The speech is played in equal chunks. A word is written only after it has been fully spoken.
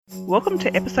Welcome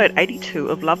to episode 82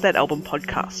 of Love That Album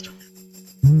podcast.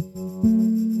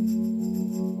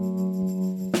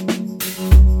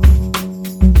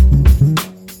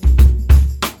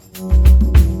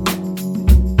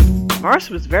 Morris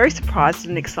was very surprised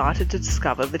and excited to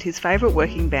discover that his favourite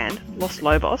working band, Los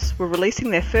Lobos, were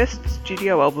releasing their first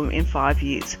studio album in 5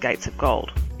 years, Gates of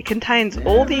Gold. It contains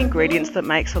all the ingredients that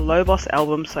makes a Lobos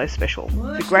album so special.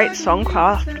 The great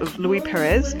songcraft of Luis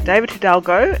Perez, David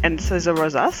Hidalgo and Cesar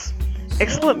Rosas,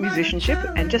 excellent musicianship,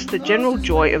 and just the general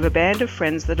joy of a band of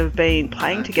friends that have been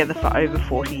playing together for over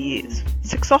 40 years.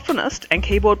 Saxophonist and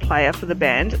keyboard player for the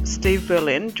band, Steve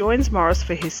Berlin, joins Morris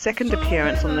for his second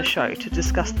appearance on the show to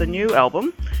discuss the new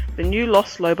album, the new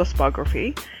Los Lobos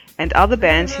biography, and other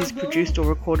bands he's produced or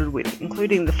recorded with,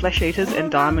 including the Flesh Eaters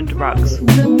and Diamond Rugs.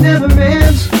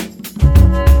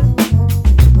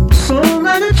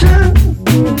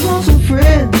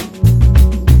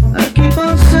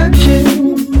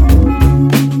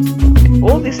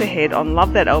 All this ahead on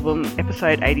Love That Album,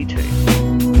 episode 82.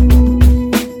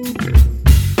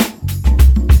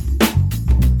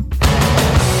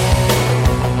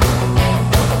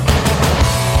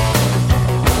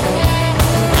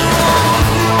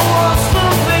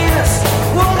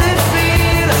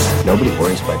 Nobody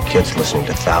worries about kids listening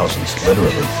to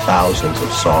literally thousands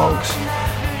of songs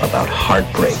about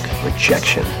heartbreak,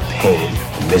 rejection, pain,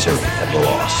 misery, and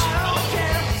loss.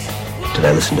 Did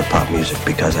I listen to pop music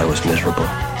because I was miserable?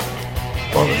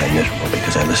 Or was I miserable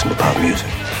because I listened to pop music?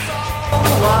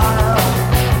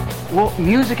 Well,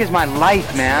 music is my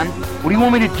life, man. What do you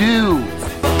want me to do?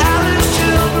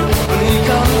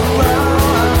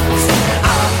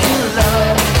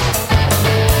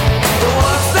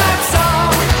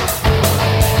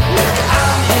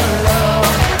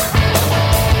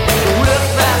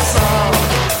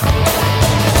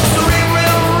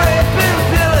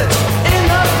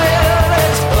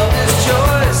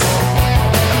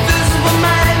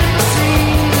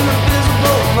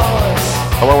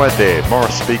 Hello out there,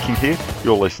 Morris speaking here.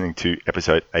 You're listening to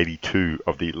episode 82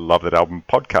 of the Love That Album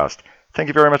podcast. Thank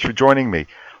you very much for joining me.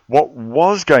 What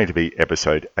was going to be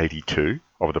episode 82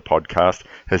 of the podcast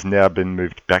has now been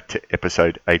moved back to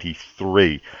episode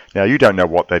 83. Now, you don't know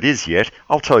what that is yet.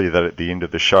 I'll tell you that at the end of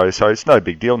the show, so it's no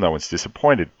big deal. No one's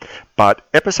disappointed. But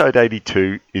episode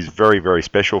 82 is very, very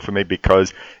special for me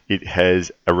because it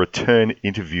has a return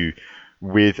interview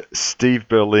with Steve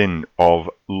Berlin of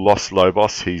Los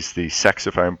Lobos. He's the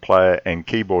saxophone player and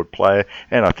keyboard player,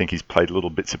 and I think he's played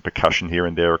little bits of percussion here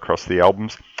and there across the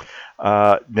albums.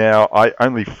 Now, I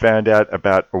only found out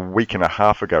about a week and a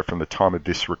half ago from the time of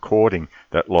this recording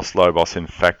that Los Lobos, in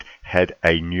fact, had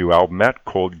a new album out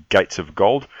called Gates of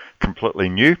Gold, completely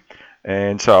new.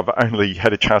 And so I've only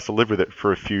had a chance to live with it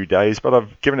for a few days, but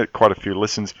I've given it quite a few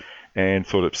listens and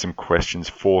thought of some questions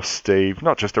for Steve,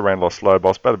 not just around Los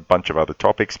Lobos, but a bunch of other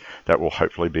topics that will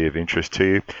hopefully be of interest to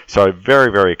you. So very,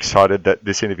 very excited that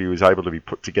this interview was able to be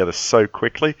put together so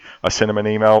quickly. I sent him an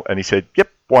email and he said,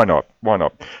 yep, why not? Why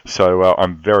not? So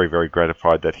I'm very, very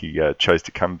gratified that he chose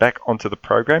to come back onto the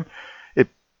program. It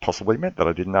possibly meant that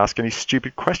I didn't ask any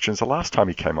stupid questions the last time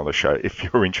he came on the show. If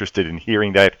you're interested in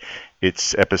hearing that,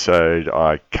 it's episode,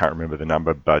 I can't remember the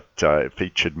number, but it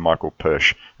featured Michael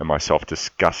Persch and myself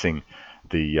discussing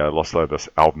the Los Lobos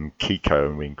album Kiko,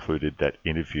 and we included that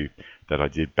interview that I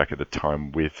did back at the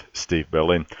time with Steve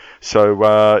Berlin.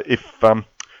 So if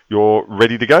you're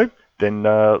ready to go, then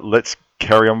let's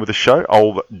carry on with the show.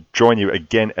 I'll join you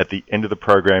again at the end of the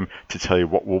program to tell you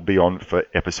what will be on for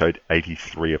episode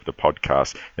 83 of the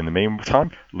podcast. In the meantime,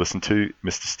 listen to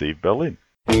Mr. Steve Berlin.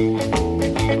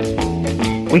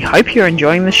 We hope you're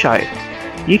enjoying the show.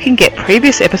 You can get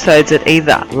previous episodes at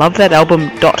either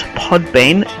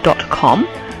lovethatalbum.podbean.com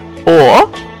or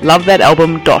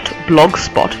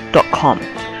lovethatalbum.blogspot.com,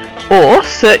 or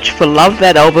search for Love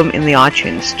That Album in the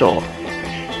iTunes store.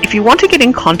 If you want to get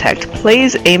in contact,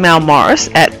 please email Morris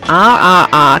at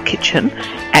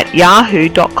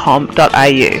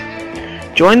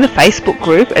rrrkitchen@yahoo.com.au. Join the Facebook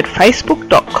group at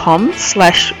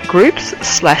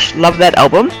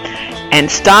facebook.com/groups/lovethatalbum and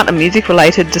start a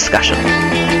music-related discussion.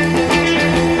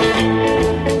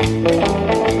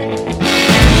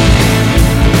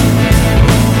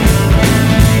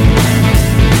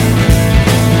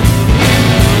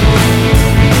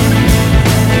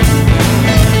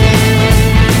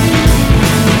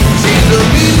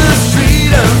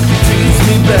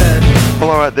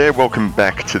 Hello out there, welcome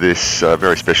back to this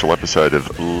very special episode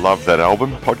of Love That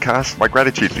Album podcast. My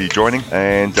gratitude for you joining,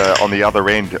 and on the other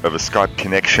end of a Skype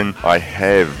connection I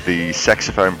have the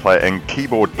saxophone player and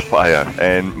keyboard player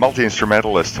and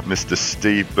multi-instrumentalist Mr.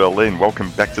 Steve Berlin.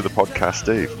 Welcome back to the podcast,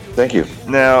 Steve. Thank you.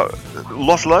 Now,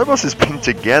 Los Lobos has been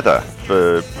together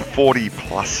for 40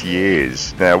 plus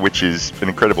years now, which is an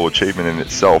incredible achievement in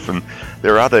itself. And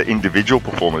there are other individual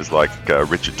performers like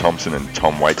Richard Thompson and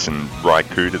Tom Waits and Ry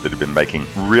Cooder that have been making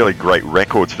really great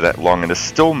records for that long and are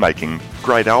still making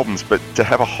great albums. But to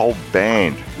have a whole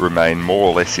band remain more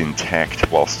or less intact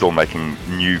while still making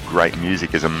new great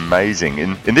music is amazing.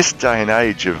 In this day and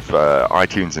age of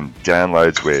iTunes and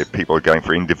downloads where people are going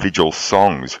for individual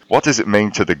songs, what does it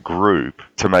mean to the group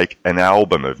to make an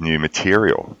album of new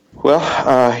material? Well,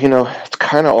 it's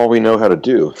kind of all we know how to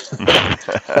do.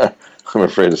 I'm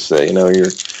afraid to say,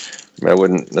 I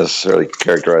wouldn't necessarily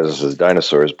characterize us as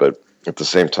dinosaurs, but at the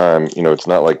same time, it's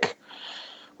not like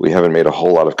we haven't made a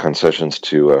whole lot of concessions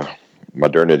to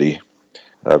modernity.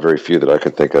 Very few that I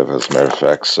could think of, as a matter of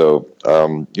fact. So,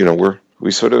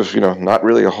 we sort of, not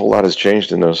really a whole lot has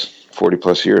changed in those 40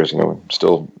 plus years.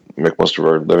 Still make most of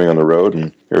our living on the road,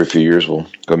 and every few years we'll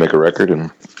go make a record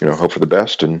and hope for the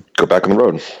best and go back on the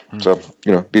road. So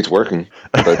beats working.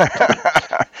 But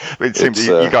it seems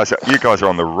you guys are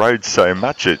on the road so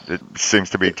much. It seems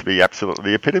to be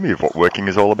absolutely the epitome of what working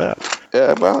is all about.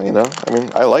 Yeah, well,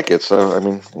 I like it. So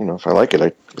if I like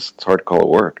it, it's hard to call it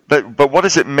work. But what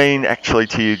does it mean actually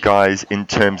to you guys in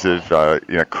terms of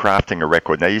crafting a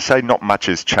record? Now you say not much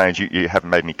has changed. You haven't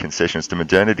made any concessions to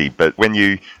modernity. But when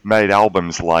you made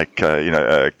albums like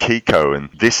Kiko, and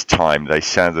this time they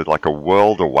sounded like a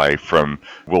world away from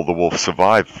Will the Wolf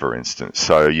Survive, for instance.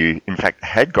 So you in fact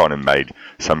had gone and made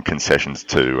some concessions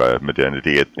to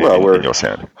modernity in your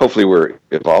sound. Hopefully we're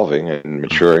evolving and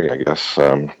maturing, I guess.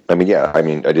 I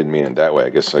didn't mean it that way. I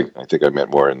guess I think I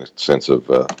meant more in the sense of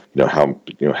how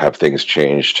have things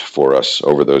changed for us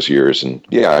over those years. And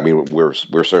we're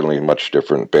certainly a much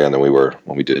different band than we were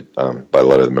when we did By the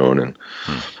Light of the Moon and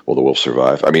Will the Wolf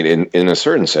Survive. In a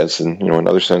certain sense, and in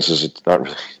other senses, it's not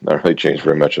really changed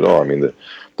very much at all.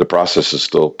 The process is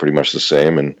still pretty much the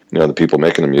same, and the people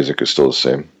making the music is still the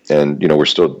same. And we're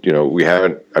still we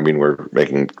haven't. We're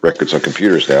making records on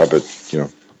computers now, but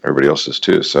everybody else is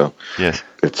too. So yes,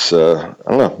 it's I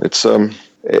don't know. It's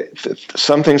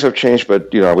some things have changed,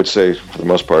 but I would say for the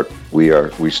most part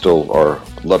we still are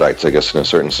Luddites, I guess, in a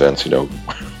certain sense.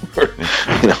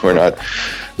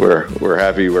 We're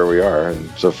happy where we are, and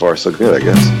so far so good, I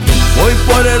guess. Voy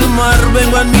por el mar,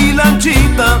 vengo en mi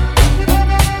lanchita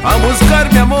a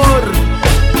buscar mi amor.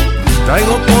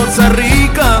 Traigo Poza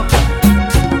Rica.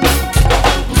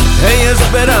 Ella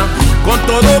espera con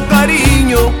todo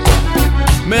cariño,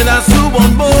 me da su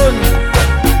bombón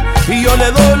y yo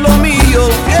le doy lo mío.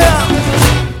 Yeah.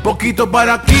 Poquito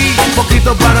para aquí,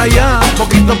 poquito para allá,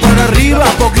 poquito para arriba,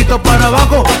 poquito para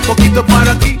abajo, poquito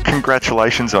para aquí.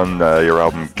 Congratulations on your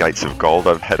album Gates of Gold.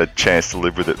 I've had a chance to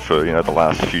live with it for the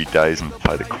last few days and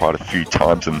played it quite a few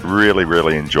times and really,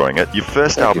 really enjoying it. Your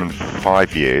first album in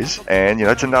 5 years, and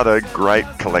it's another great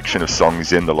collection of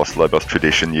songs in the Los Lobos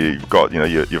tradition. You've got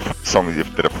your songs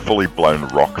that are fully blown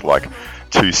rock, like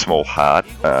Too Small Heart,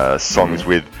 songs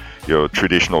with your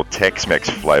traditional Tex-Mex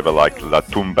flavor like La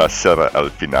Tumba Serra al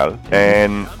Final,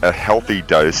 and a healthy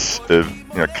dose of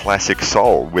classic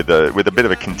soul with a bit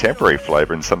of a contemporary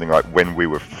flavor and something like When We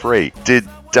Were Free. Did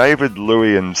David,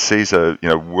 Louis and Caesar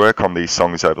work on these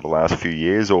songs over the last few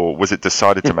years, or was it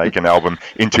decided to make an album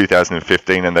in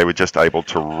 2015 and they were just able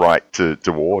to write to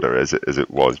order as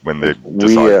it was when the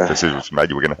decision was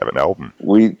made you were going to have an album?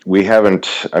 We haven't.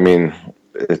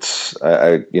 It's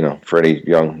for any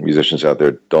young musicians out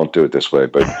there, don't do it this way.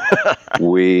 But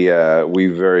we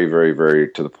very, very, very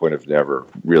to the point of never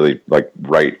really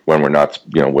write when we're not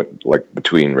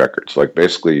between records.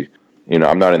 Basically,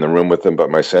 I'm not in the room with them,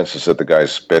 but my sense is that the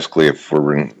guys basically, if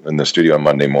we're in the studio on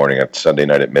Monday morning, at Sunday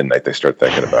night at midnight, they start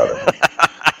thinking about it.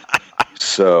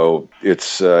 So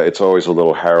it's always a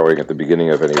little harrowing at the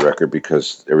beginning of any record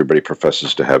because everybody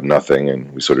professes to have nothing,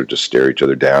 and we sort of just stare each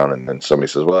other down. And then somebody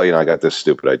says, "Well, I got this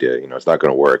stupid idea. It's not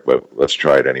going to work, but let's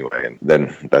try it anyway." And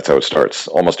then that's how it starts.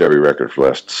 Almost every record for the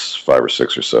last 5 or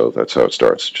 6 or so, that's how it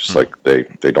starts. Just like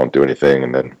they don't do anything,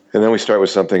 and then we start with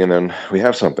something, and then we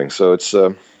have something. So it's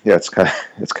it's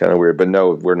kind of weird. But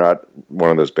no, we're not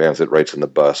one of those bands that writes in the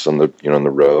bus on the on the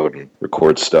road and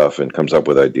records stuff and comes up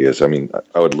with ideas.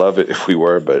 I would love it if we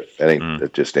were, but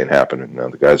it just ain't happening.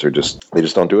 The guys they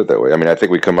just don't do it that way. I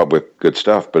think we come up with good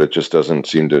stuff, but it just doesn't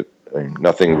seem to.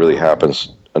 Nothing really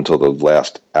happens until the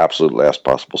absolute last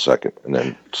possible second, and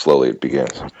then slowly it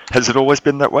begins. Has it always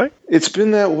been that way? It's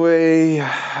been that way,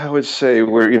 I would say.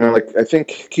 Where I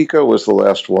think Kiko was the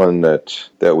last one that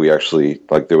we actually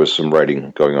there was some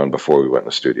writing going on before we went in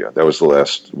the studio. That was the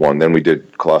last one. Then we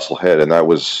did Colossal Head, and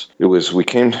we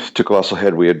came to Colossal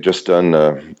Head. We had just done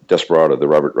Desperado, the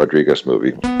Robert Rodriguez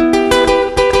movie.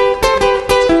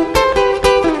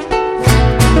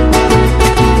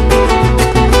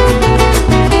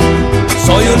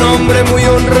 hombre muy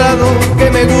honrado que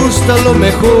me gusta lo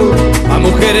mejor. A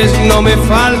mujeres no me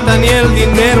falta ni el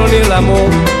dinero ni el amor.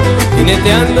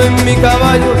 Jineteando en mi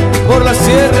caballo por la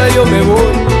sierra yo me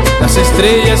voy. Las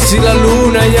estrellas y la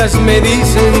luna ellas me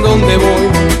dicen dónde voy.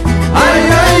 Ay,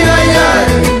 ay, ay, ay,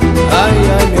 ay,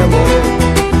 ay, mi amor.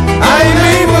 Ay,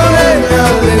 mi morena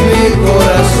de mi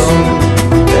corazón.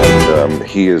 And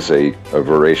he is a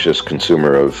voracious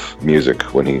consumer of music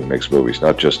when he makes movies,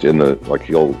 not just in the, like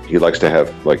he likes to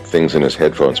have like things in his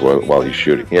headphones while he's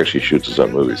shooting. He actually shoots his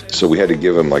own movies. So we had to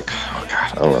give him like, oh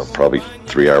God, I don't know, probably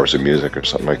 3 hours of music or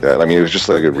something like that. I mean, it was just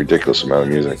like a ridiculous amount of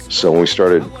music. So when we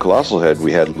started Colossal Head,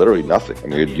 we had literally nothing. I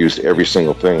mean, we had used every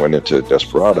single thing, went into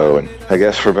Desperado, and I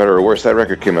guess for better or worse, that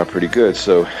record came out pretty good.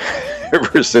 So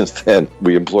ever since then,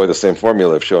 we employ the same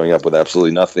formula of showing up with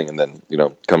absolutely nothing and then,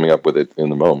 coming up with it in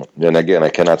the moment. And again, I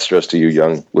cannot stress to you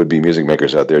young would-be music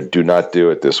makers out there, do not do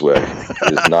it this way.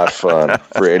 It is not fun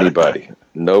for anybody.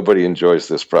 Nobody enjoys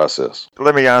this process.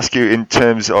 Let me ask you in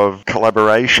terms of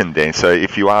collaboration then. So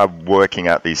if you are working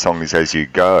out these songs as you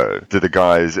go, do the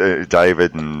guys,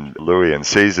 David and Louis and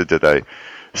Caesar, do they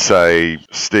say,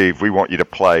 Steve, we want you to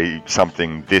play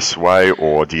something this way,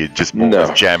 or do you just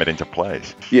jam it into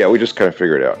place? Yeah, we just kind of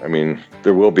figure it out. I mean,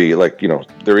 there will be,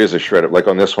 there is a shred of,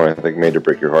 on this one, I think Made to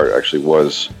Break Your Heart actually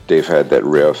was, Dave had that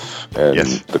riff and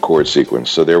the chord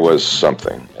sequence, so there was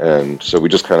something. And so we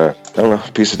just kind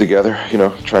of, piece it together,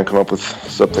 try and come up with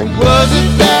something. Was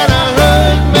it that I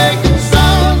heard making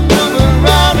sound moving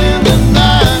around in the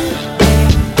night?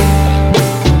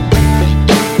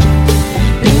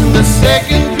 In the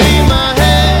second dream I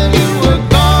had, you were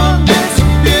gone,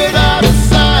 disappeared out of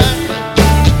sight.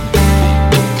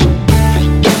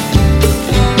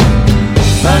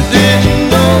 I didn't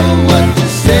know what to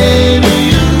say to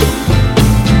you.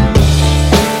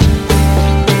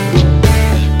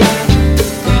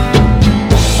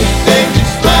 You think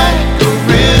it's like a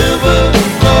river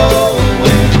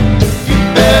flowing. You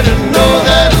better know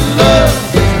that love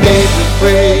is made to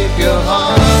break your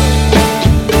heart.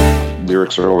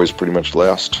 Lyrics are always pretty much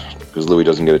last because Louis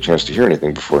doesn't get a chance to hear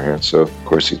anything beforehand. So, of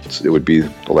course, it would be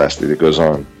the last thing that goes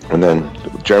on. And then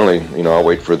generally, I'll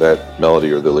wait for that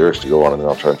melody or the lyrics to go on, and then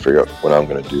I'll try and figure out what I'm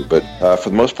going to do. But for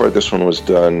the most part, this one was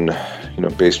done,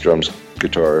 bass, drums,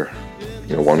 guitar,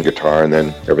 one guitar, and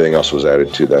then everything else was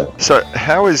added to that. So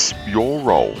how is your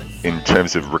role in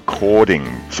terms of recording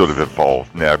sort of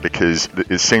evolved now? Because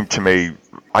it seemed to me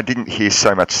I didn't hear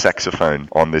so much saxophone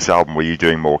on this album. Were you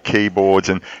doing more keyboards?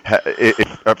 And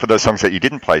for those songs that you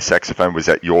didn't play saxophone, was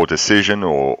that your decision,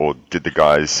 or did the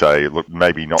guys say, look,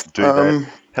 maybe not do that?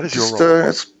 How does your role?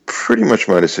 It's pretty much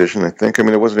my decision, I think. I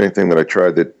mean, it wasn't anything that I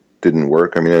tried that didn't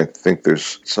work. I mean, I think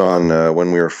it's on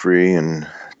When We Are Free and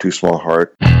Too Small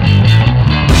Heart.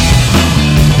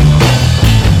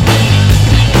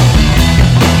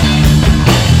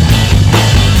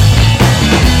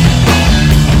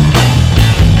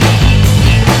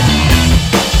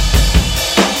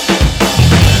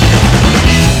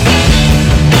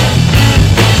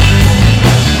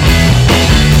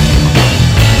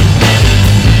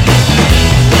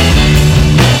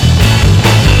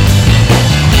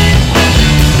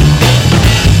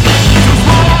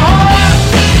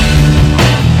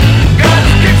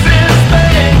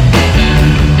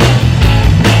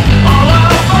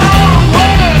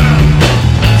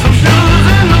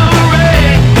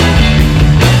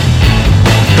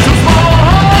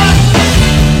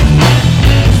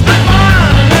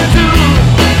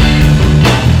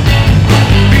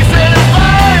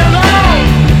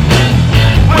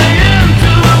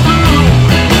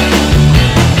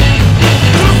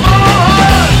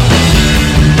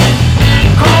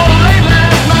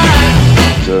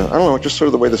 Just sort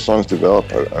of the way the songs develop.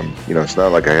 It's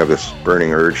not like I have this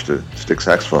burning urge to stick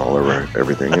saxophone all over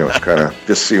everything. It's kind of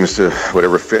just seems to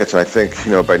whatever fits. And I think,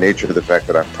 by nature of the fact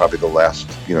that I'm probably the last,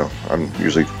 I'm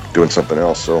usually doing something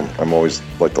else, so I'm always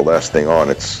like the last thing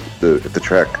on. If the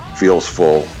track feels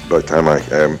full by the time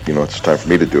it's time for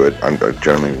me to do it, I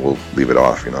generally will leave it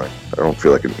off. I don't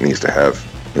feel like it needs to have,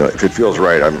 if it feels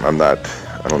right, I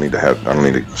don't need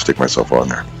to stick myself on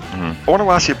there. I want to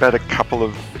ask you about a couple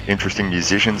of interesting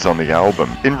musicians on the album.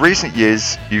 In recent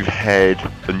years, you've had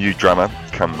a new drummer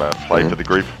come play for the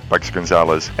group, Bugs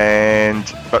Gonzalez,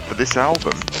 but for this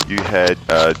album, you had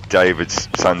David's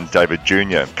son, David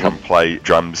Jr., come play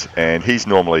drums, and he's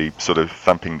normally sort of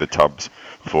thumping the tubs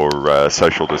for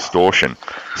Social Distortion.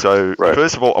 So,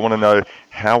 First of all, I want to know,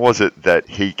 how was it that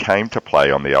he came to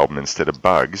play on the album instead of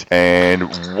Bugs, and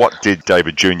what did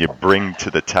David Jr. bring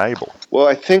to the table? Well,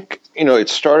 I think, it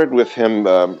started with him,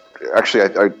 actually,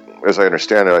 as I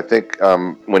understand it, I think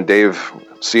when Dave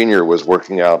Sr. was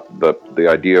working out the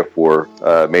idea for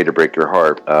Made to Break Your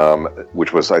Heart,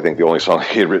 which was, I think, the only song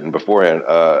he had written beforehand.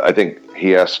 I think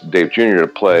he asked Dave Jr. to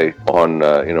play on,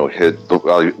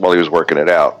 while he was working it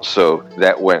out. So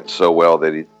that went so well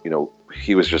that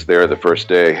he was just there the first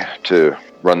day to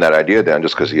run that idea down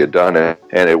just because he had done it,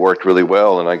 and it worked really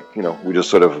well. And we just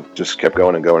sort of just kept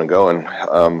going and going and going.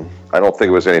 I don't think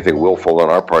it was anything willful on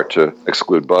our part to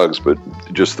exclude Bugs, but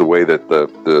just the way that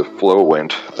the flow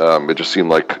went, it just seemed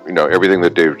like everything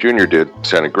that Dave Jr. did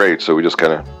sounded great. So we just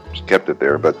kind of kept it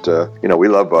there. But we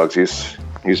love Bugs.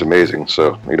 He's amazing.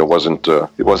 So it wasn't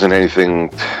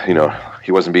anything.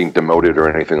 He wasn't being demoted or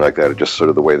anything like that. It just sort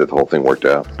of the way that the whole thing worked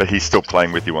out. But he's still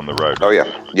playing with you on the road. Oh yeah,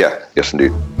 yes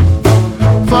indeed.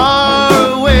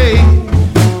 Far away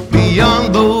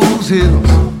beyond those hills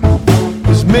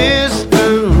is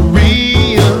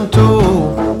mystery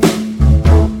untold.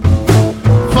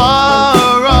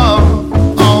 Far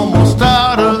off, almost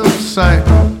out of sight,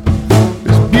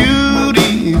 is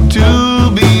beauty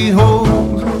to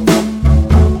behold.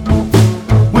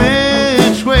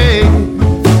 Which way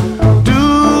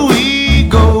do we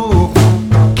go?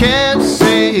 Can't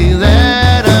say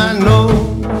that I know.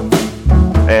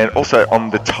 And also on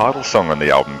the title song on the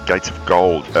album, Gates of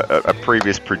Gold, a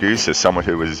previous producer, someone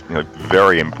who was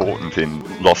very important in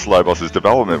Los Lobos'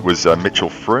 development, was Mitchell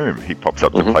Froom. He pops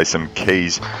up to play some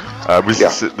keys. Was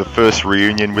this the first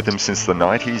reunion with him since the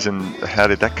 90s, and how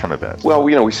did that come about? Well,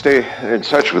 we stay in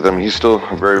touch with him. He's still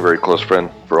a very, very close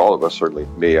friend for all of us, certainly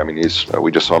me. I mean,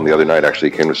 we just saw him the other night,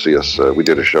 actually. He came to see us. We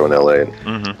did a show in L.A.,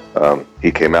 and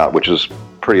he came out, which is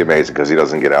pretty amazing because he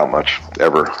doesn't get out much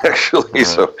ever, actually.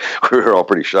 So we were all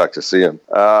pretty shocked to see him.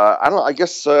 I don't know. I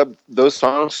guess those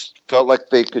songs felt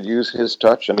like they could use his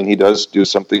touch. I mean, he does do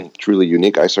something truly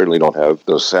unique. I certainly don't have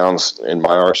those sounds in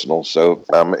my arsenal. So,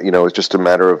 it's just a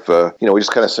matter of, we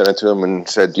just kind of sent it to him and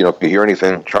said, if you hear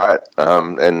anything, try it.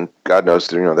 And God knows,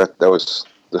 that was...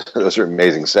 Those are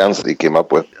amazing sounds that he came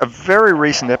up with. A very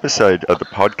recent episode of the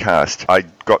podcast, I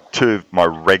got two of my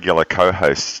regular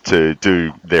co-hosts to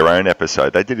do their own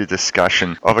episode. They did a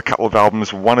discussion of a couple of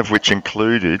albums, one of which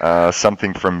included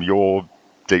something from your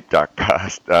deep dark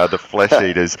past, the Flesh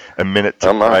Eaters, A Minute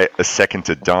to Pray, A Second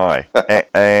to Die.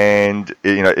 And,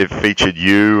 it featured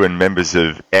you and members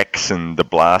of X and the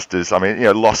Blasters. I mean,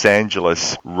 Los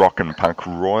Angeles rock and punk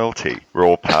royalty were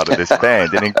all part of this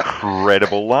band. An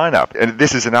incredible lineup. And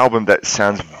this is an album that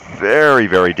sounds very,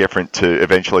 very different to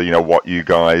eventually, what you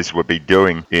guys would be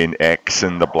doing in X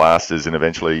and the Blasters, and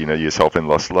eventually, yourself in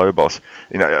Los Lobos.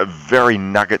 A very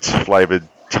Nuggets-flavored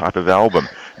type of album.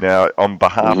 Now, on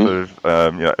behalf of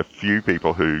a few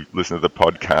people who listen to the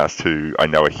podcast who I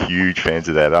know are huge fans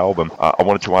of that album, I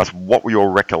wanted to ask, what were your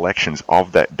recollections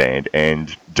of that band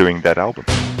and doing that album?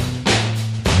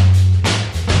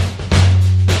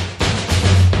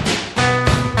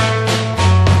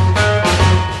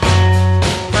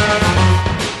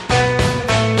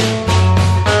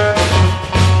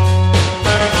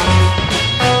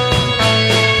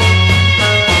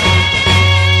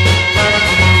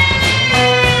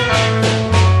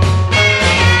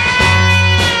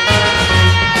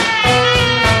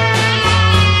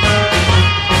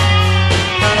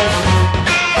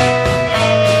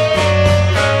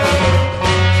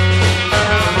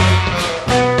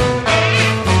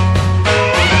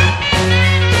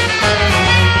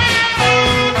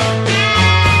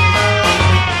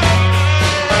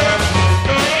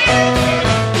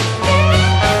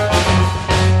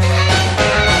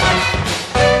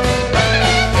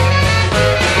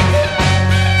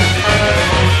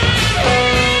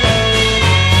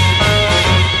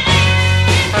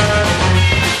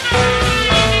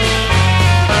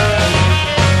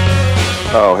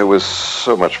 Oh, it was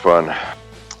so much fun.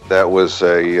 That was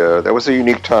a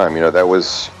unique time. That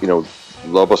was,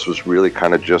 Lobos was really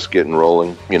kind of just getting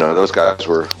rolling. Those guys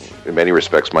were, in many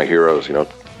respects, my heroes.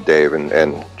 Dave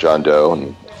and John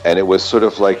Doe, and it was sort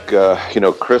of like,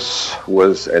 Chris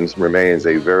was and remains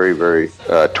a very, very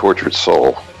tortured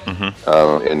soul.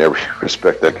 In every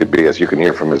respect that could be, as you can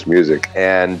hear from his music.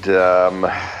 And,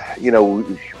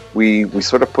 we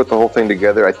sort of put the whole thing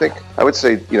together. I would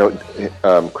say,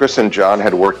 Chris and John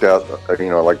had worked out,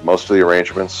 like most of the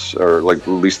arrangements, or like at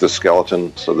least the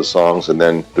skeletons of the songs, and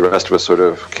then the rest of us sort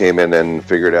of came in and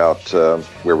figured out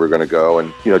where we're going to go.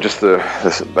 And it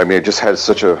just had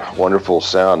such a wonderful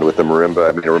sound with the marimba.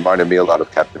 I mean, it reminded me a lot of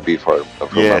Captain Beefheart, of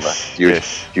whom I'm a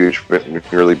huge,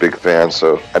 really big fan.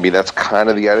 So, I mean, that's kind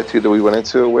of the attitude that we went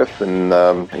into it with, and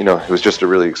it was just a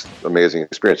really amazing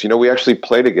experience. We actually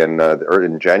played again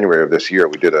in January of this year.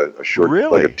 We did a short,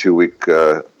 like a 2-week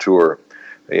tour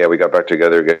yeah, we got back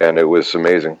together again. It was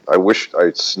amazing.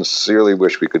 I sincerely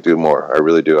wish we could do more. I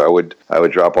really do. I would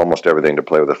drop almost everything to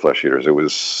play with the Flesh Eaters. It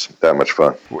was that much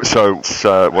fun. So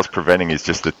what's preventing is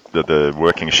just the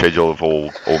working schedule of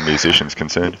all musicians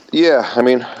concerned? Yeah, I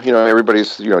mean,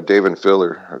 everybody's, Dave and Phil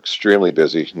are extremely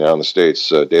busy now in the States.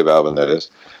 Dave Alvin, that is.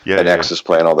 Yeah, and X is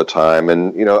playing all the time.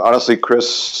 And, honestly,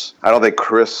 Chris, I don't think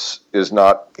Chris is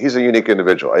not, he's a unique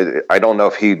individual. I don't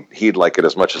know if he'd like it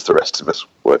as much as the rest of us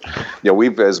would.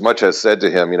 We've as much as said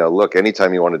to him, look,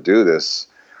 anytime you want to do this,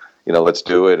 let's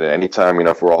do it. And anytime,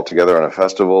 if we're all together on a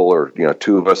festival or,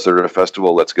 two of us are at a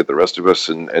festival, let's get the rest of us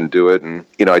and do it. And,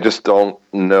 I just don't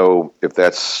know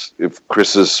if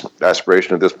Chris's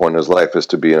aspiration at this point in his life is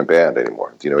to be in a band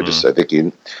anymore. I think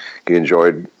he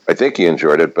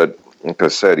enjoyed it, but like I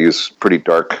said, he was a pretty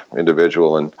dark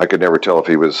individual, and I could never tell if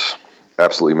he was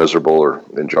absolutely miserable or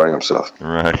enjoying himself.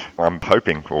 Right. I'm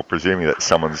hoping or presuming that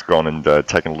someone's gone and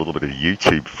taken a little bit of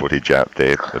YouTube footage out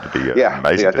there. That'd be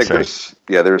amazing I think to see.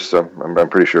 There's some. I'm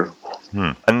pretty sure.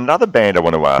 Another band I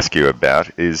want to ask you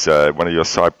about is one of your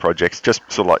side projects, just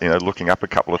sort of like, looking up a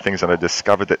couple of things, and I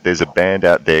discovered that there's a band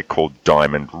out there called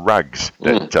Diamond Rugs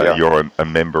that you're a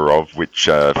member of, which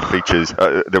features,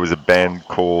 there was a band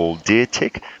called Deer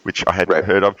Tick, which I hadn't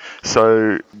heard of.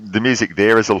 So the music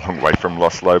there is a long way from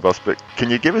Los Lobos, but can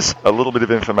you give us a little bit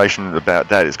of information about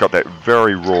that? It's got that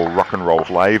very raw rock and roll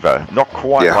flavor, not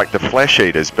quite like the Flesh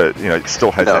Eaters, but it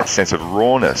still has that sense of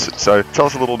rawness. So tell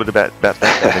us a little bit about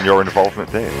that and your involvement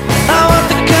there. I want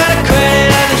the kind of credit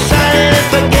I decided to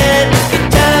forget. The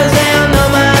tellers, they all know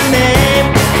my name.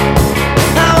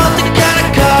 I want the kind of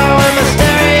car where my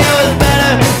stereo is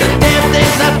better. The damn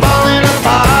thing's not falling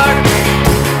apart.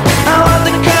 I want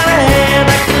the kind of hand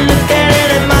I can look at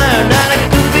and admire, not a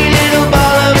goofy little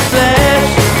ball of flesh.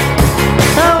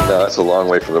 No, that's a long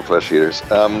way from the Flesh Eaters.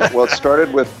 Well, it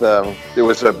started with, there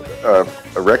was a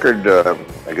record,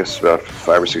 I guess about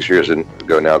 5 or 6 years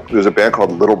ago now. There's a band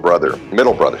called Middle Brother,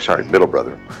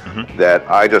 that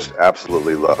I just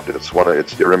absolutely loved.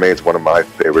 It remains one of my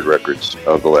favorite records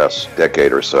of the last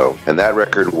decade or so. And that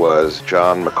record was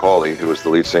John McCauley, who was the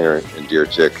lead singer in Deer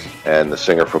Tick, and the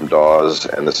singer from Dawes,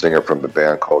 and the singer from the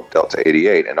band called Delta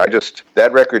 88. And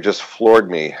that record just floored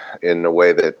me in a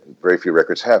way that very few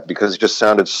records have, because it just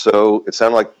sounded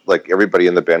like everybody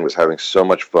in the band was having so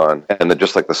much fun, and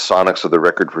just like the sonics of the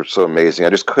record were so amazing. I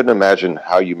just couldn't imagine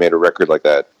how you made a record like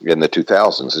that in the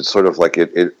 2000s. It's sort of like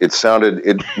it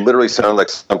literally sounded like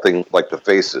something like the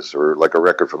Faces, or like a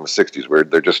record from the 60s, where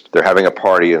they're having a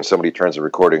party and somebody turns a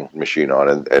recording machine on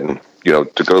and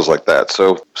it goes like that.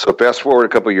 So fast forward a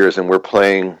couple of years, and we're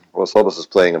playing, Los Lobos is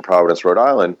playing in Providence, Rhode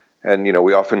Island, and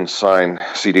we often sign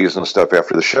CDs and stuff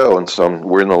after the show, and so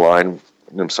we're in the line,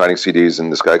 I'm signing CDs,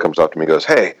 and this guy comes up to me and goes,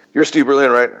 "Hey, you're Steve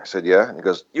Berlin, right?" I said, "Yeah." And he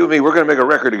goes, "You and me, we're going to make a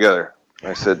record together."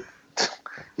 I said,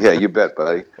 "Yeah, you bet,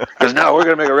 buddy." He goes, "No, we're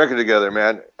going to make a record together,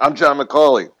 man. I'm John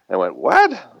McCauley." I went,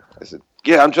 "What?" I said,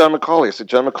 "Yeah, I'm John McCauley." I said,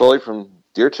 "John McCauley from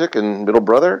Deer Tick and Middle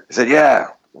Brother?" He said, "Yeah."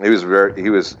 He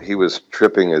was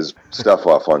tripping his stuff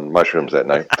off on mushrooms that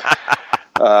night.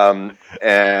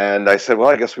 And I said, "Well,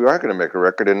 I guess we are going to make a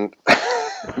record." And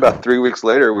about 3 weeks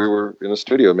later, we were in the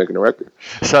studio making a record.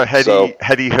 So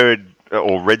had he heard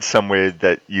or read somewhere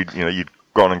that you'd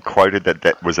gone and quoted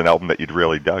that was an album that you'd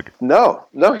really dug? No,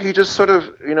 he just sort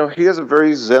of, he has a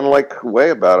very Zen-like way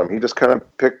about him. He just kind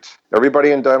of picked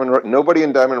everybody in nobody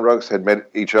in Diamond Rugs had met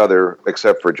each other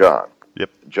except for John. Yep.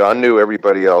 John knew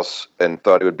everybody else and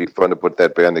thought it would be fun to put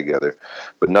that band together.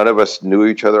 But none of us knew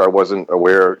each other. I wasn't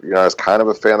aware. I was kind of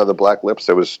a fan of the Black Lips.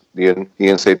 That was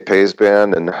Ian St. Pay's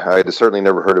band, and I had certainly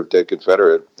never heard of Dead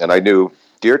Confederate. And I knew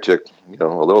Deer Tick, a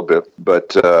little bit.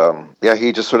 But,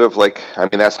 he just sort of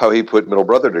that's how he put Middle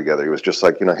Brother together. He was just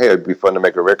like, hey, it'd be fun to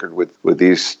make a record with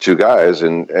these two guys.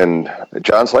 And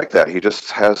John's like that. He just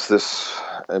has this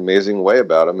amazing way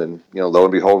about him, and lo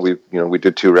and behold, we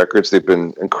did 2 records. They've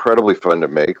been incredibly fun to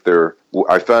make.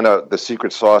 I found out the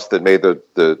secret sauce that made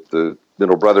the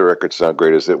Middle Brother record sound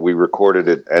great is that we recorded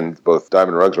it, and both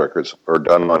Diamond Rugs records are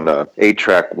done on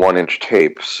 8-track 1-inch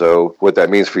tape. So what that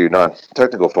means for you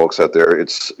non-technical folks out there,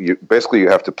 you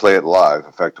have to play it live.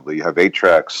 Effectively, you have 8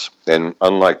 tracks, and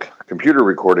unlike computer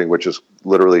recording, which is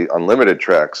literally unlimited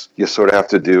tracks, you sort of have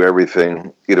to do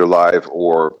everything either live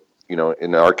or,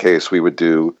 in our case, we would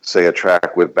do, say, a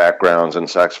track with backgrounds and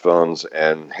saxophones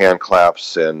and hand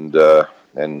claps and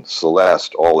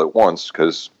Celeste all at once,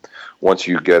 because once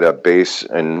you get a bass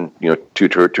and two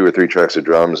or three tracks of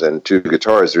drums and 2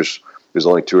 guitars, there's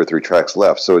only 2 or 3 tracks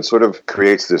left. So it sort of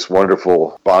creates this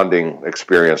wonderful bonding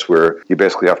experience where you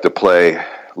basically have to play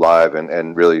live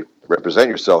and really represent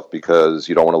yourself because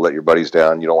you don't want to let your buddies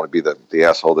down. You don't want to be the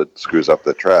asshole that screws up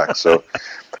the track. So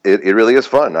it really is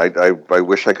fun. I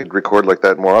wish I could record like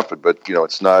that more often, but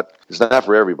it's not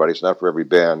for everybody. It's not for every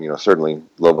band. Certainly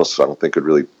Lobos, I don't think could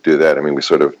really do that. I mean, we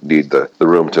sort of need the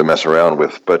room to mess around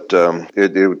with. But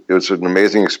it was an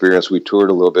amazing experience. We toured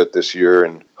a little bit this year,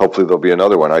 and hopefully there'll be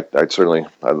another one. I'd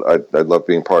love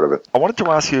being part of it. I wanted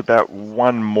to ask you about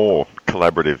one more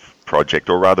collaborative project,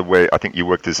 or rather where I think you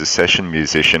worked as a session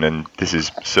musician, and this is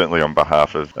certainly on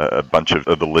behalf of a bunch of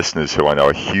the listeners who I know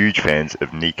are huge fans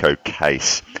of Neko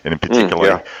Case, and in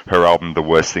particular her album The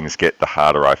Worse Things Get, The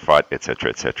Harder I Fight, etc.,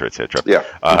 etc., etc.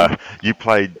 Yeah. You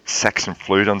played sax and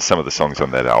flute on some of the songs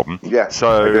on that album. Yeah.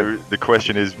 So the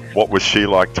question is, what was she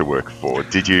like to work for?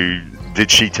 Did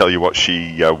she tell you what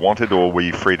she wanted, or were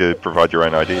you free to provide your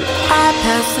own ideas? I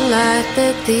pass the light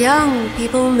that the young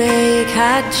people make,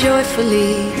 hide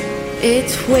joyfully.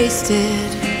 It's wasted.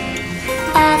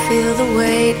 I feel the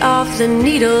weight of the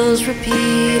needles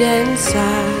repeat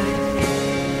inside.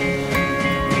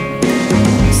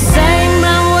 Sang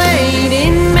my weight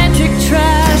in metric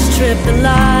trash, trip the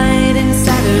light in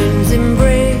Saturn's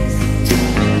embrace.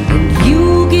 And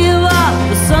you give up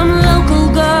with some local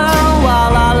girl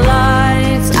while our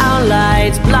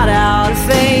lights blot out a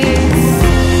face.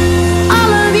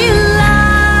 All of you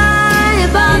lie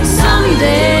about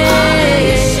someday.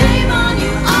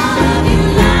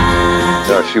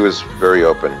 No, she was very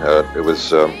open. I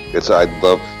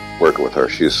love working with her.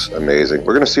 She's amazing.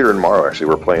 We're going to see her tomorrow, actually.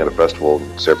 We're playing at a festival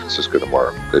in San Francisco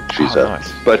tomorrow that she's at.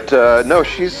 Nice. But no,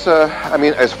 she's,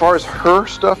 as far as her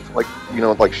stuff,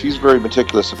 she's very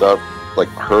meticulous about,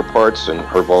 her parts and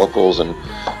her vocals, and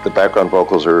the background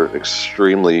vocals are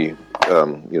extremely,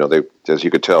 they, as you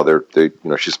could tell,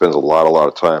 she spends a lot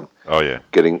of time. Oh yeah,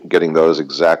 getting those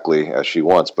exactly as she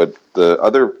wants. But the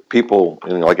other people,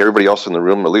 like everybody else in the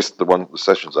room, at least the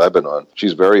sessions I've been on,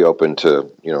 she's very open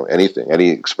to anything,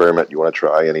 any experiment you want to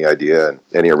try, any idea, and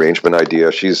any arrangement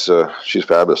idea. She's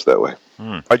fabulous that way.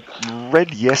 I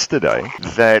read yesterday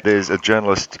that there's a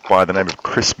journalist by the name of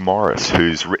Chris Morris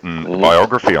who's written a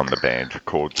biography on the band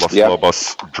called Los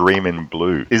Lobos Dream in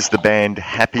Blue. Is the band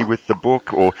happy with the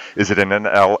book, or is it an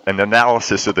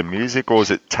analysis of the music, or is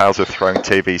it Tales of Throwing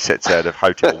TV sets out of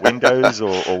hotel windows,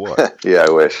 or what? Yeah,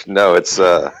 I wish. No,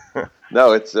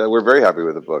 it's we're very happy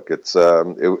with the book. It's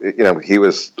he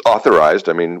was authorized.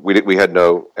 I mean, we had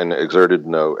exerted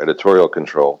no editorial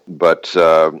control, but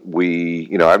I've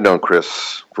known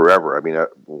Chris forever. I mean,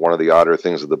 one of the odder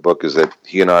things of the book is that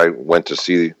he and I went to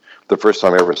see the first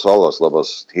time I ever saw Los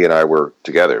Lobos. He and I were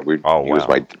together. He was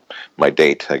my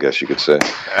date, I guess you could say.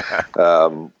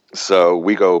 So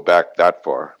we go back that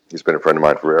far. He's been a friend of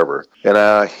mine forever. And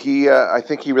I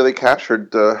think he really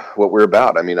captured what we're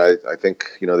about. I mean, I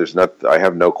think, I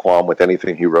have no qualm with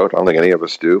anything he wrote. I don't think any of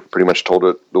us do. Pretty much told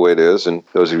it the way it is. And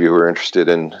those of you who are interested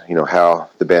in, how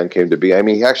the band came to be. I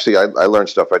mean, I learned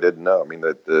stuff I didn't know. I mean,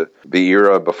 the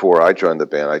era before I joined the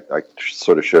band, I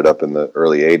sort of showed up in the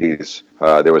early 80s.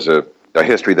 There was a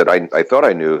history that I thought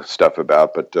I knew stuff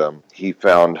about, but he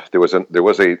found there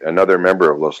was another member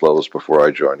of Los Lobos before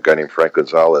I joined, a guy named Frank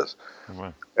Gonzalez.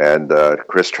 Wow. And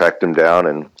Chris tracked him down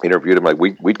and interviewed him.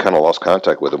 We'd kind of lost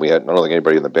contact with him. I don't think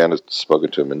anybody in the band had spoken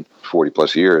to him in 40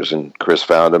 plus years. And Chris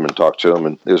found him and talked to him,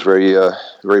 and it was very,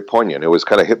 very poignant. It was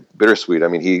kind of bittersweet. I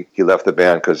mean, he left the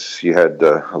band because he had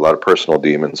a lot of personal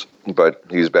demons, but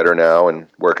he's better now and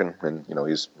working, and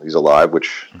he's alive,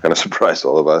 which kind of surprised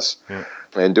all of us. Yeah.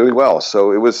 And doing well.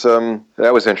 So it was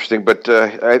that was interesting, but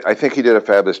I think he did a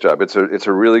fabulous job. It's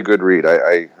a really good read.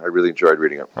 I really enjoyed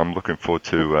reading it. I'm looking forward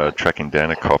to tracking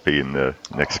down a copy in the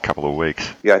next couple of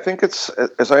weeks. Yeah, I think it's,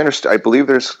 as I understand, I believe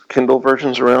there's Kindle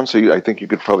versions around, so I think you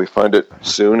could probably find it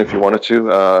soon if you wanted to.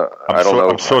 I don't know.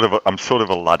 I'm sort of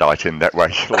a Luddite in that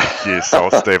way, like you. So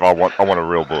Steve, I want a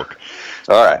real book.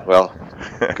 All right. Well,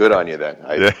 good on you then.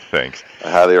 Yeah, thanks.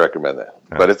 I highly recommend that.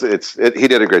 But he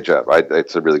did a great job.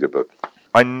 It's a really good book.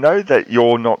 I know that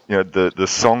you're not the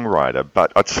songwriter,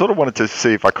 but I sort of wanted to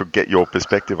see if I could get your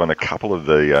perspective on a couple of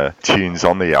the tunes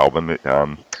on the album.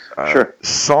 Sure.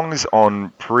 Songs on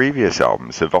previous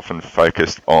albums have often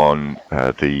focused on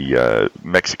the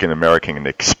Mexican-American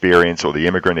experience or the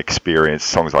immigrant experience.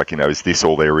 Songs like, Is This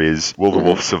All There Is? Will the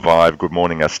Wolf Survive? Good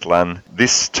Morning Aztlán.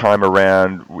 This time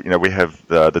around, we have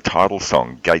the title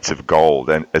song, Gates of Gold,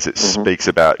 and as it speaks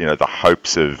about, the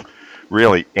hopes of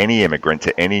really any immigrant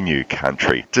to any new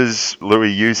country. Does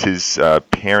Louis use his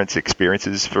parents'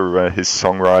 experiences for his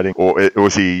songwriting, or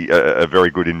was he a very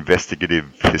good investigative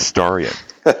historian?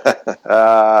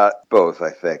 Both, I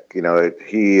think. I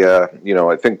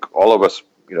think all of us,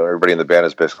 everybody in the band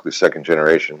is basically second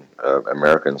generation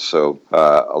Americans. So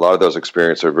a lot of those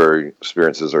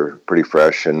experiences are pretty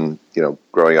fresh. And,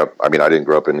 growing up, I mean, I didn't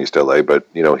grow up in East LA, but,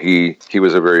 he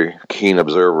was a very keen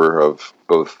observer of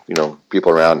both,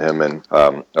 people around him and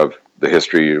of the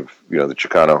history of, the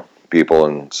Chicano people.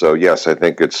 And so, yes, I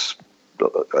think it's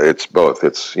both.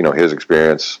 It's, his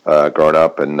experience growing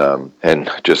up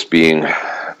and just being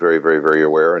very, very, very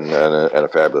aware and a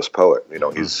fabulous poet.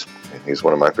 He's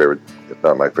one of my favorite, if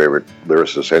not my favorite,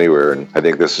 lyricists anywhere. And I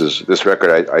think this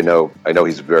record. I know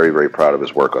he's very, very proud of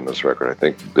his work on this record. I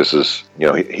think this is,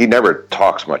 he never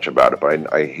talks much about it, but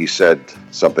he said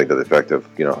something to the effect of,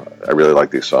 I really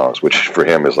like these songs, which for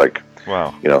him is like,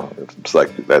 wow, it's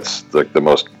like that's like the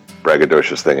most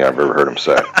braggadocious thing I've ever heard him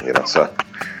say.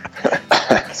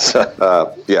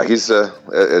 So. Yeah, he's.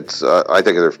 I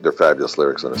think they're fabulous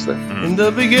lyrics on this thing. In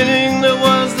the beginning there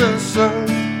was the sun,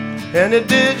 and it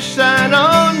did shine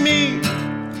on me,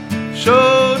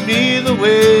 showed me the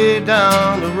way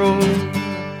down the road,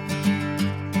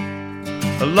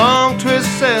 along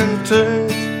twists and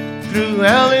turns, through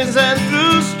alleys and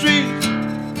through streets,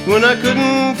 when I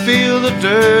couldn't feel the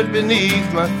dirt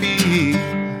beneath my feet.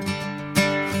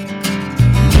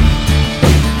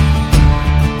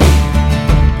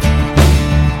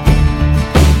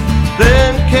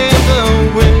 Then came the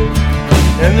wind,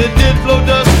 and it did blow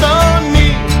dust on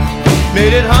me,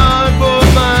 made it hard for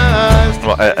my eyes.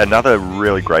 Well, another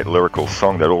really great lyrical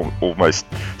song that almost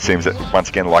seems once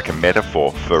again like a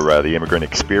metaphor for the immigrant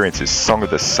experience is "Song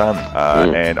of the Sun,"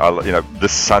 and the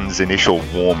sun's initial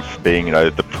warmth being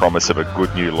the promise of a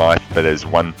good new life, but as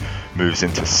one moves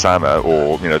into summer,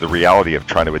 or the reality of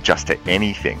trying to adjust to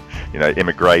anything,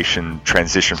 immigration,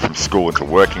 transition from school into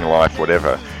working life,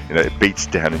 whatever, it beats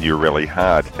down on you really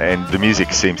hard. And the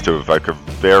music seems to evoke a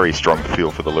very strong feel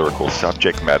for the lyrical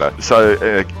subject matter.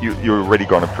 So you've already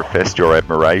gone and professed your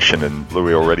admiration, and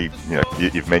Louis already,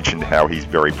 you've mentioned how he's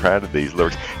very proud of these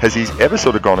lyrics. Has he ever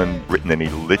sort of gone and written any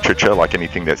literature, like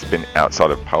anything that's been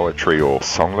outside of poetry or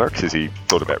song lyrics? Has he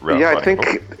thought about writing? Yeah, I think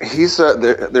he's.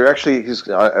 They're actually.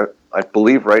 I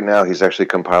believe right now he's actually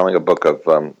compiling a book of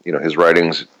his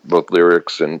writings, both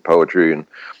lyrics and poetry and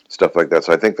stuff like that.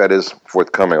 So I think that is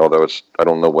forthcoming, although I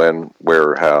don't know when,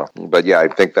 where, or how. But yeah, I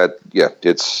think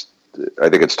it's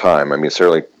time. I mean,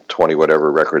 certainly 20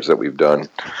 whatever records that we've done,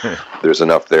 there's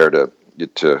enough there to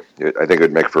I think it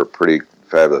would make for a pretty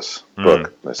fabulous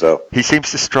book myself. He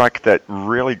seems to strike that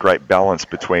really great balance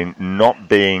between not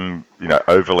being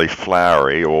overly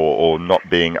flowery or not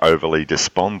being overly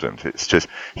despondent. It's just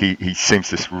he seems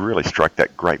to really strike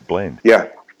that great blend. Yeah,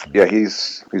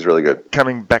 he's really good.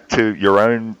 Coming back to your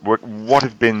own work, what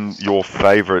have been your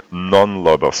favorite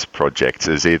non-Lobos projects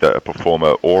as either a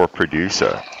performer or a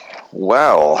producer?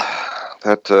 Wow,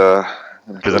 that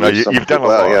because I know you've done a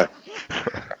lot. Yeah.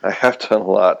 I have done a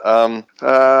lot.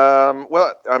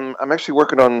 Well, I'm actually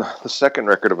working on the second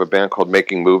record of a band called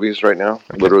Making Movies right now,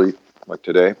 literally like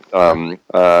today.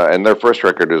 And their first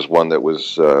record is one that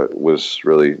was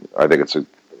really, I think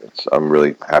I'm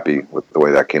really happy with the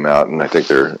way that came out, and I think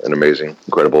they're an amazing,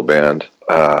 incredible band.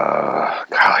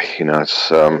 Golly, it's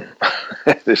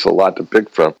there's a lot to pick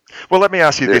from. Well, let me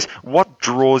ask you this: what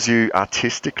draws you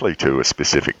artistically to a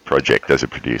specific project as a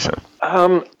producer?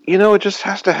 It just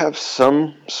has to have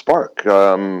some spark.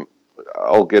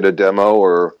 I'll get a demo,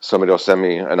 or somebody will send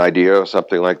me an idea or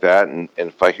something like that, and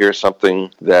if I hear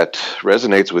something that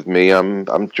resonates with me,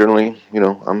 I'm generally,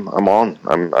 I'm on,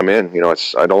 I'm in.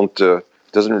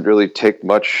 It doesn't really take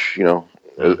much,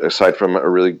 aside from a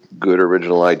really good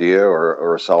original idea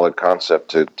or a solid concept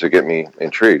to get me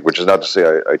intrigued, which is not to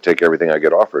say I take everything I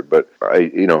get offered, but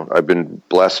I've been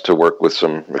blessed to work with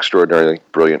some extraordinarily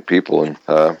brilliant people, and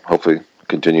hopefully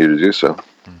continue to do so.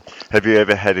 Have you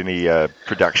ever had any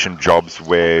production jobs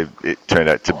where it turned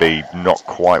out to be not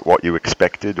quite what you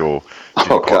expected, or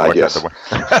oh God, yes.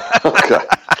 Oh God.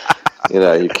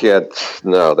 You can't.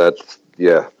 No, that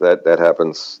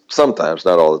happens sometimes,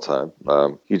 not all the time.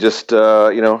 You just,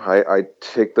 I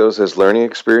take those as learning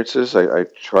experiences. I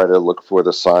try to look for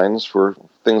the signs for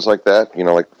things like that.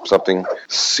 Like something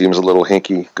seems a little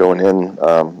hinky going in.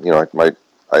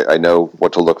 I know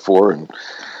what to look for, and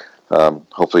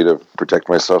hopefully to protect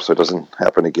myself so it doesn't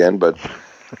happen again. But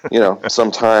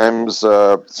sometimes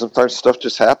stuff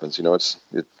just happens.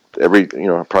 Every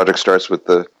project starts with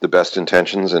the best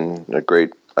intentions and a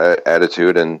great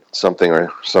attitude, and something or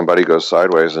somebody goes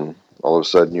sideways, and all of a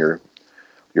sudden you're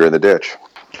in the ditch.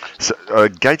 So,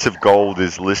 Gates of Gold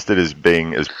is listed as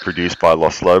produced by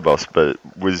Los Lobos, but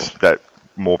was that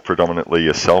more predominantly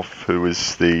yourself who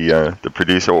was the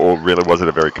producer, or really was it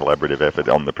a very collaborative effort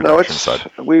on the production side?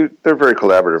 They're very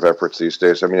collaborative efforts these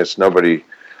days. I mean, it's nobody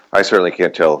I certainly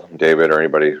can't tell David or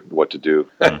anybody what to do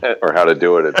or how to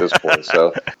do it at this point.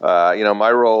 So,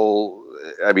 my role.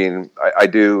 I mean, I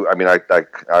do. I mean, I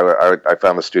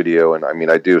found the studio, and I mean,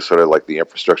 I do sort of like the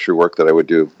infrastructure work that I would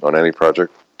do on any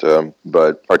project.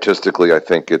 But artistically, I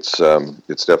think it's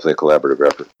definitely a collaborative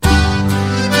effort.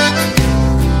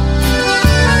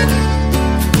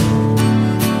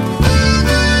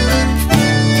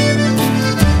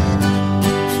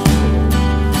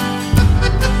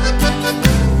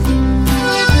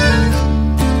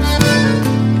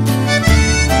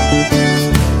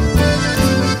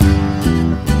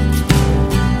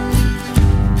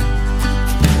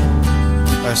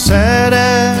 I sat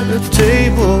at a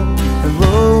table and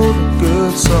wrote a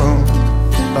good song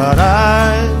about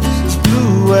eyes as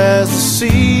blue as the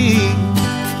sea.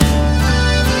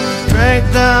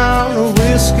 Drank down a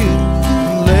whiskey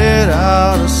and let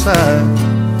out a sigh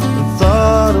and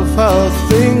thought of how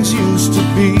things used to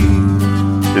be.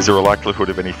 Is there a likelihood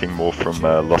of anything more from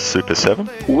Lost Super 7?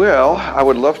 Well, I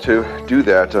would love to do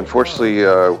that. Unfortunately,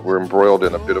 we're embroiled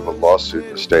in a bit of a lawsuit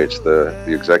in the States.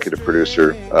 The executive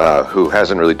producer, who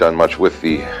hasn't really done much with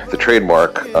the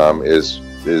trademark,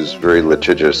 is very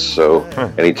litigious. So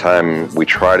anytime we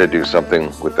try to do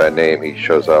something with that name, he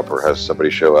shows up or has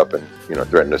somebody show up and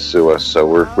threaten to sue us. So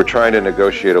we're trying to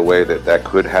negotiate a way that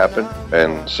could happen,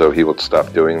 and so he will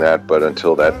stop doing that. But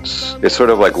until it's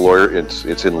sort of like lawyer.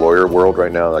 It's in lawyer world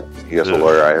right now. Like he has a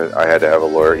lawyer. I had to have a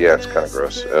lawyer. Yeah, it's kind of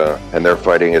gross. And they're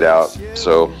fighting it out.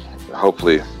 So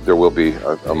hopefully there will be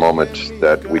a moment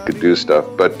that we could do stuff.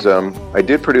 But I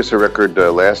did produce a record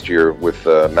last year with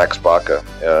Max Baca,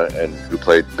 and who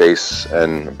played bass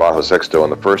and bajo sexto on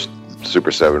the first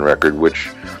Super 7 record, which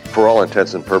for all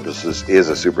intents and purposes is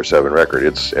a Super 7 record.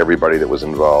 It's everybody that was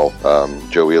involved.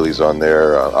 Joe Ely's on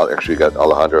there. Actually got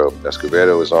Alejandro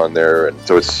Escobedo is on there. And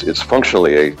so it's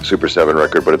functionally a Super 7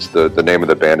 record, but it's the name of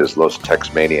the band is Los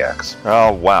Tex Maniacs.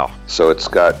 Oh, wow. So it's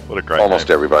got almost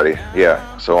name. Everybody.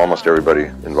 Yeah, so almost everybody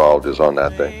involved is on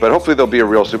that thing. But hopefully there'll be a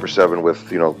real Super 7 with,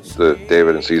 the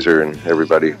David and Caesar and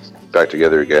everybody back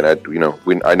together again.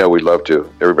 I know we'd love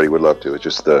to. Everybody would love to. It's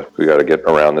just we got to get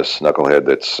around this knucklehead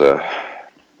that's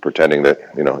pretending that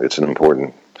it's an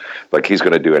important, like he's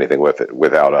going to do anything with it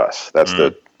without us. That's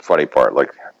the funny part.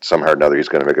 Like somehow or another he's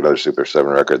going to make another Super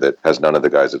 7 record that has none of the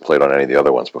guys that played on any of the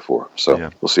other ones before.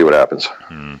 So We'll see what happens.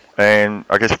 And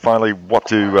I guess finally, what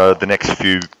do the next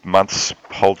few months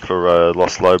hold for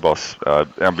Los Lobos?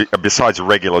 Besides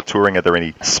regular touring, are there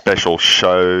any special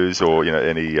shows or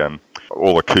any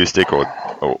all acoustic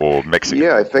or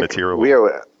Mexican material? We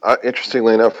are.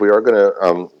 Interestingly enough, we are going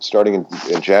to, starting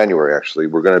in January, actually,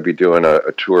 we're going to be doing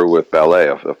a tour with ballet,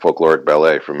 a folkloric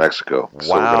ballet from Mexico. Wow.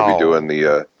 So we're going to be doing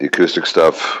the acoustic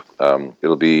stuff.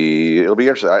 It'll be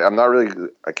interesting.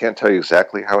 I can't tell you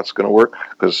exactly how it's going to work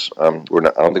because I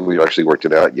don't think we've actually worked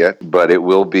it out yet. But it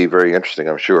will be very interesting,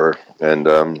 I'm sure. And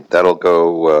that'll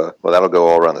go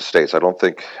all around the States.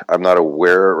 I'm not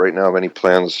aware right now of any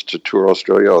plans to tour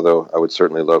Australia, although I would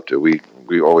certainly love to.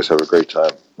 We always have a great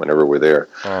time whenever we're there.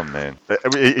 Oh man,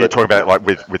 you're talking about like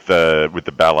with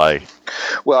the ballet.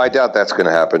 Well, I doubt that's going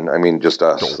to happen. I mean, just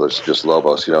us, just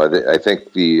Lobos. I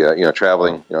think the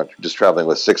traveling, just traveling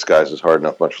with 6 guys is hard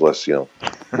enough, much less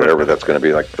whatever that's going to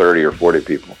be, like 30 or 40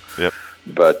 people. Yep.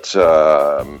 But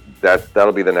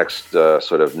that'll be the next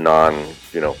sort of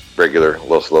regular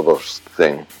Los Lobos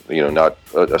thing. Not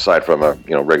aside from a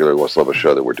regular Los Lobos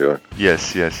show that we're doing.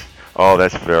 Yes. Oh,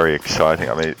 that's very exciting.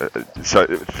 I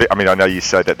mean, I know you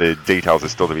said that the details are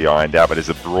still to be ironed out, but as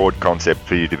a broad concept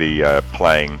for you to be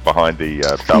playing behind the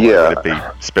ballet, would it be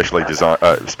specially designed,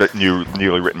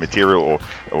 newly written material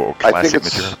or classic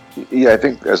material? Yeah, I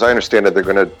think, as I understand it, they're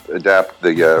going to adapt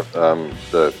the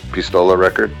Pistola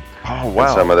record. Oh, wow.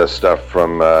 And some of the stuff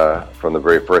from the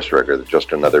very first record,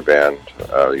 Just Another Band,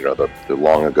 the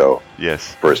long ago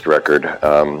first record,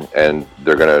 and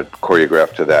they're going to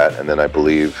choreograph to that, and then I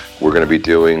believe we're going to be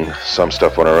doing some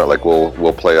stuff on our own, like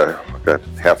we'll play a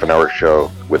half an hour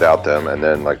show without them, and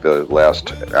then like the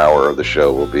last hour of the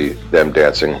show will be them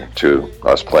dancing to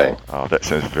us playing. Oh, that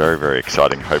sounds very, very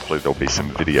exciting. Hopefully there'll be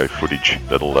some video footage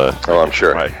that'll I'm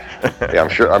sure. Yeah,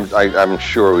 I'm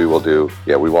sure we will do.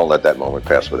 Yeah, we won't let that moment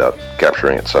pass without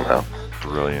capturing it somehow.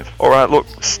 Brilliant. All right, look,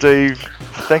 Steve,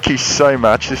 thank you so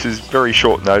much. This is very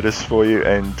short notice for you,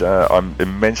 and I'm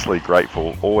immensely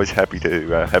grateful. Always happy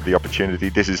to have the opportunity.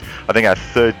 This is, I think, our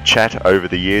third chat over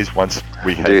the years. Once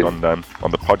we had it on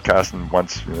the podcast, and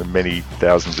once many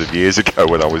thousands of years ago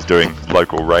when I was doing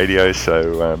local radio.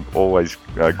 So always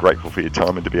grateful for your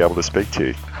time and to be able to speak to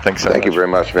you. Thanks so much. Thank you very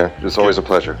much, man. It's always a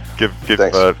pleasure. Give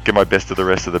my best to the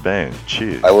rest of the band.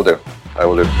 Cheers. I will do.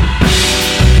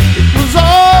 It was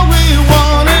all we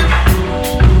wanted.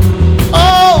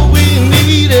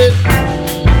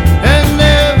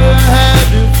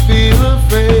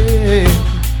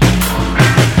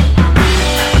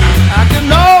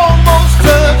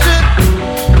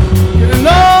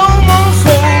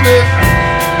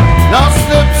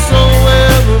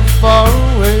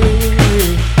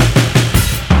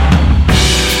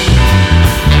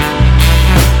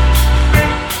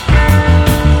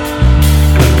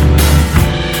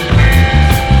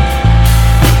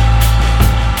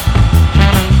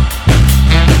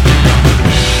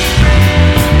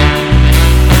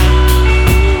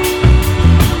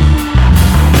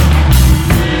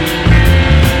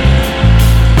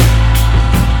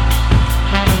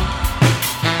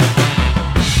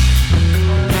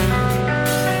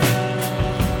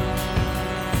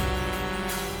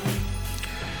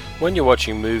 When you're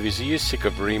watching movies, are you sick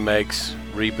of remakes,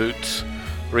 reboots,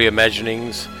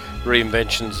 reimaginings,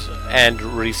 reinventions, and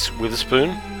Reese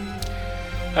Witherspoon?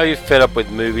 Are you fed up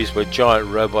with movies where giant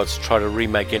robots try to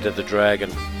remake Enter the Dragon?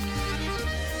 Do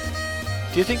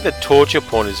you think that torture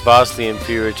porn is vastly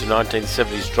inferior to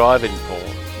 1970s drive-in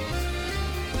porn?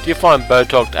 Do you find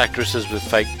Botoxed actresses with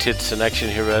fake tits and action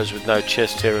heroes with no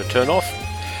chest hair a turn off?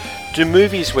 Do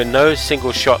movies where no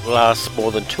single shot lasts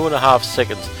more than 2.5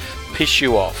 seconds piss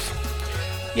you off?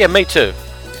 Yeah, me too.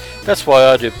 That's why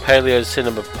I do Paleo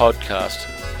Cinema Podcast,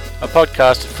 a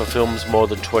podcast for films more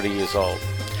than 20 years old.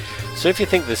 So if you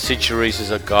think that Sid Charisse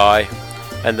is a guy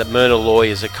and that Myrna Loy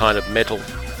is a kind of metal,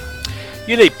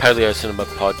 you need Paleo Cinema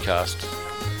Podcast.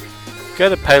 Go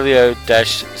to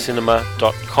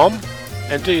paleo-cinema.com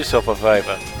and do yourself a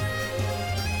favour.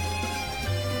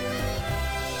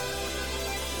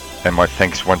 And my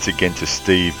thanks once again to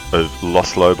Steve of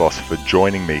Los Lobos for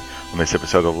joining me on this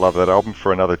episode of Love That Album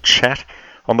for another chat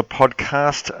on the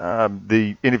podcast.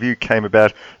 The interview came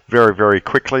about very, very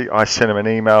quickly. I sent him an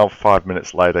email. 5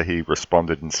 minutes later, he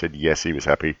responded and said yes, he was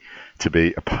happy to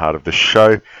be a part of the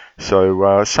show.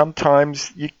 So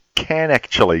sometimes you can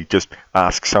actually just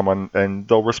ask someone and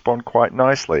they'll respond quite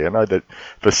nicely. I know that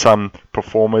for some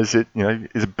performers it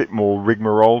is a bit more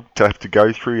rigmarole to have to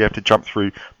go through. You have to jump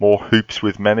through more hoops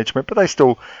with management, but they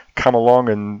still come along,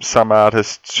 and some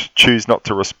artists choose not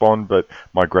to respond. But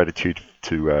my gratitude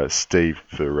to Steve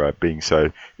for being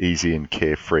so easy and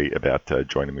carefree about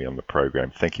joining me on the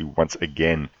program. Thank you once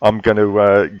again. I'm going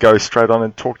to go straight on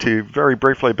and talk to you very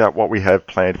briefly about what we have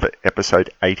planned for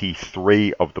episode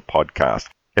 83 of the podcast.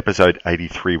 Episode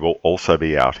 83 will also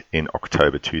be out in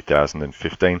October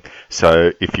 2015,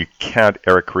 so if you count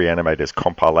Eric Reanimator's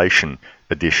compilation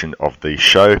edition of the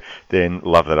show, then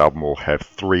Love That Album will have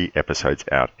 3 episodes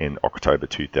out in October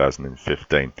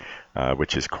 2015,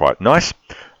 which is quite nice.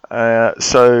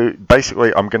 So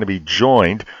basically I'm going to be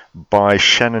joined by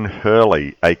Shannon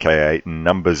Hurley, aka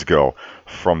Numbers Girl,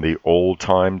 from the All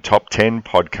Time Top 10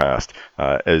 podcast.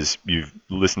 As you've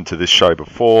listened to this show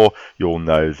before, you'll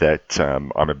know that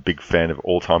I'm a big fan of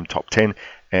All Time Top 10,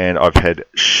 and I've had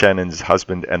Shannon's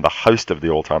husband and the host of the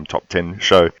All Time Top 10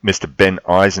 show, Mr. Ben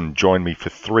Eisen, join me for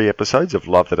 3 episodes of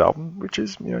Love That Album, which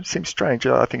is, seems strange.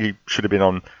 I think he should have been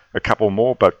on a couple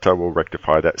more, but we'll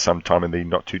rectify that sometime in the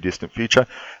not too distant future.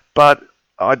 But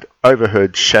I'd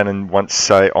overheard Shannon once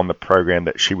say on the program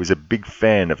that she was a big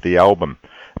fan of the album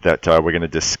that we're going to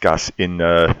discuss in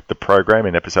the program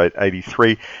in episode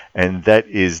 83, and that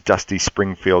is Dusty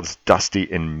Springfield's Dusty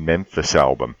in Memphis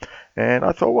album. And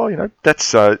I thought, well, that's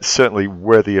certainly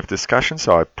worthy of discussion,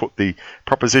 so I put the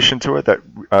proposition to her that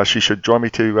she should join me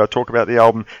to talk about the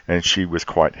album, and she was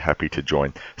quite happy to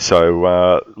join.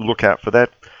 So look out for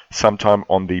that sometime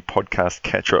on the podcast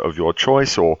catcher of your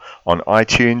choice or on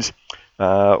iTunes,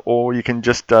 or you can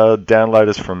just download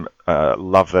us from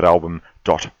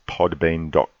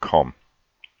lovethatalbum.podbean.com.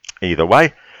 Either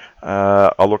way,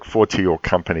 I look forward to your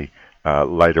company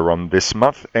later on this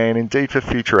month, and indeed for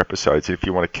future episodes. If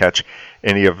you want to catch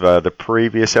any of the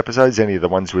previous episodes, any of the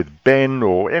ones with Ben,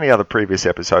 or any other previous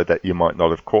episode that you might not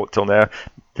have caught till now,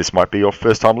 this might be your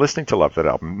first time listening to Love That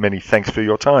Album. Many thanks for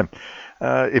your time.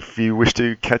 If you wish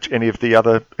to catch any of the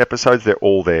other episodes, they're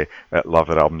all there at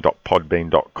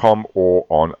lovethatalbum.podbean.com or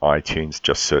on iTunes.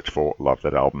 Just search for Love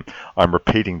That Album. I'm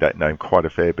repeating that name quite a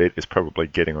fair bit. It's probably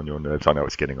getting on your nerves. I know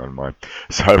it's getting on mine.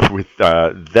 So with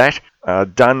that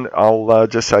done, I'll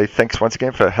just say thanks once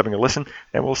again for having a listen,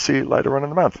 and we'll see you later on in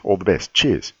the month. All the best.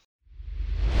 Cheers.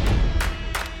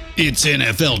 It's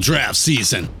NFL draft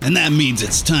season, and that means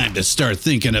it's time to start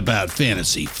thinking about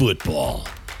fantasy football.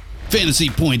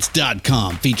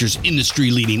 FantasyPoints.com features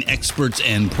industry-leading experts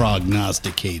and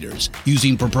prognosticators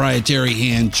using proprietary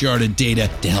hand-charted data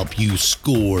to help you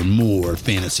score more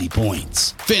fantasy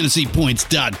points.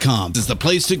 FantasyPoints.com is the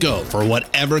place to go for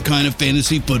whatever kind of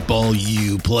fantasy football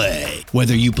you play.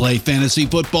 Whether you play fantasy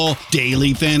football,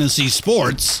 daily fantasy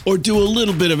sports, or do a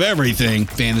little bit of everything,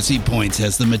 Fantasy Points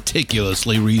has the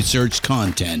meticulously researched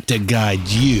content to guide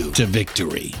you to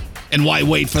victory. And why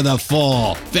wait for the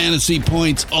fall? Fantasy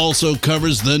Points also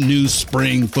covers the new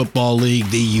spring football league,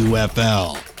 the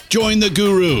UFL. Join the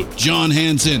guru, John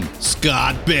Hansen,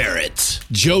 Scott Barrett,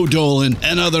 Joe Dolan,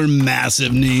 and other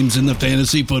massive names in the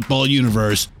fantasy football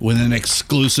universe with an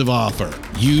exclusive offer.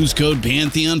 Use code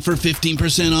Pantheon for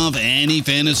 15% off any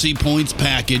Fantasy Points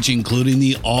package, including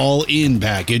the all-in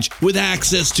package, with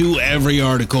access to every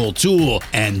article, tool,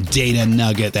 and data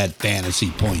nugget that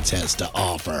Fantasy Points has to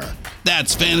offer.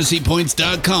 That's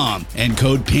fantasypoints.com and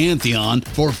code Pantheon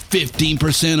for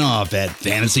 15% off at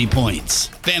Fantasy Points.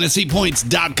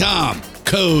 Fantasypoints.com,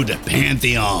 code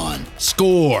Pantheon.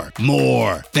 Score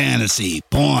more fantasy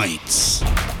points.